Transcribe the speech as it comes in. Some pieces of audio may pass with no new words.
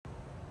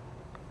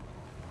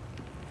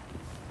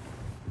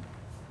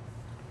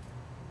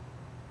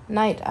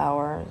Night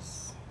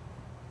hours.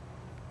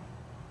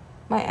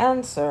 My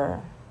answer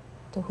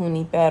to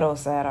Junipero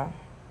Serra.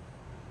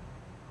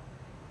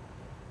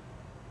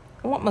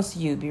 What must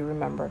you be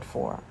remembered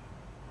for?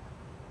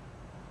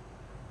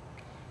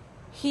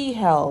 He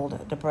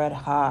held the bread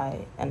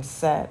high and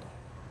said,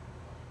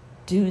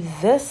 "Do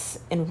this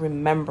in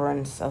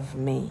remembrance of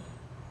me."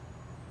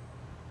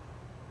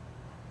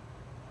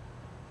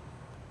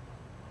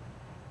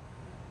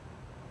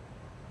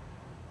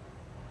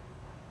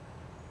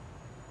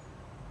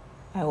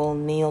 I will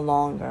kneel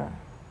longer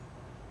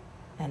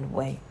and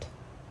wait.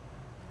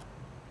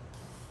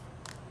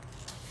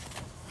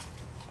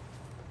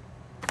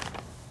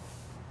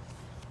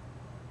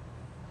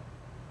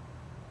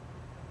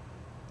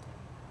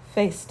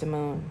 Face the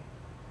moon.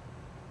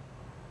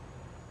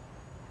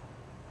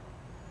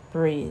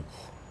 Breathe.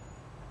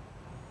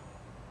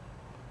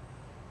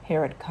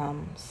 Here it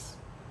comes.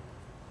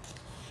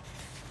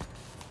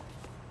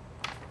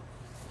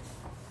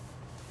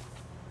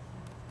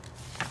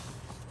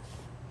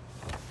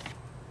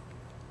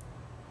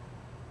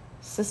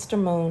 Sister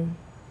Moon,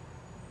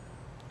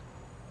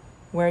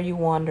 where you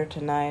wander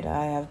tonight,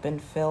 I have been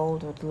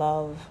filled with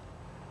love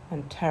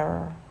and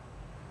terror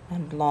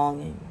and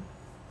longing.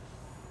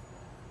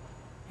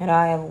 And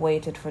I have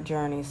waited for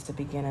journeys to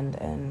begin and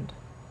end.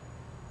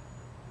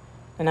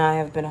 And I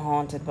have been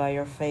haunted by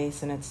your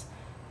face and its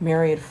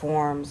myriad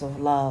forms of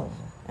love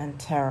and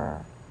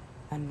terror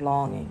and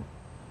longing.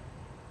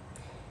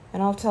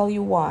 And I'll tell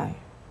you why.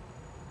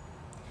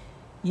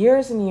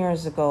 Years and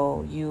years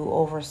ago, you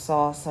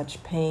oversaw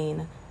such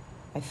pain,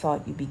 I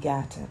thought you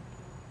begat it.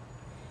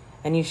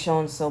 And you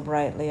shone so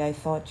brightly, I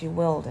thought you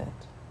willed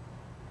it.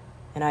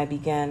 And I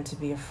began to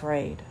be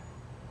afraid.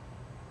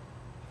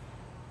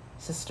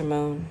 Sister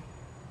Moon,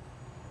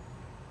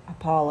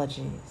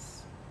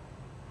 apologies.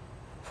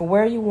 For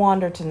where you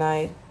wander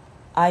tonight,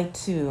 I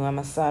too am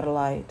a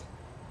satellite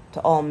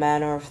to all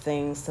manner of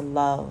things to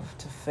love,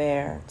 to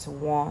fear, to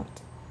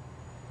want,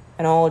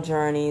 and all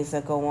journeys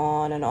that go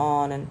on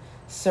in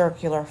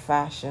circular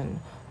fashion,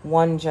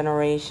 one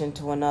generation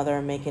to another,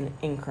 making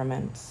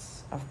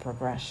increments of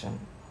progression.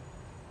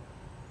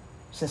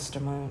 Sister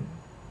Moon,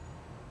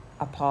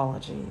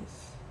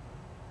 apologies.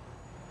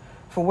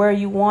 For where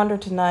you wander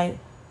tonight,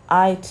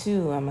 I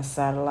too am a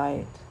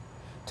satellite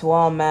to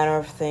all manner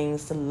of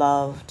things to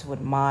love, to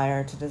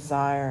admire, to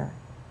desire,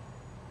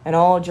 and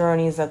all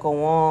journeys that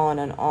go on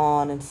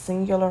in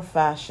singular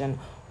fashion,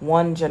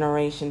 one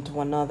generation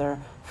to another,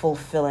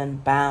 fulfilling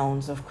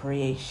bounds of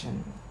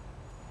creation.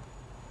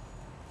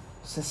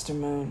 Sister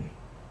Moon,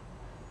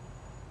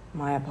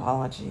 my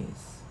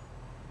apologies.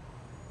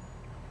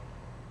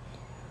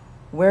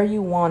 Where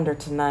you wander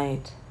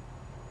tonight,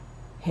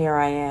 here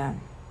I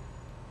am,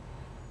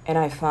 and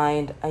I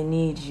find I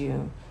need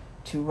you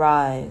to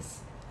rise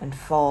and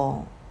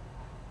fall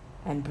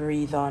and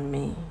breathe on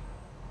me.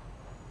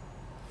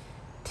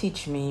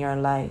 Teach me your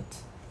light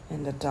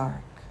in the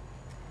dark.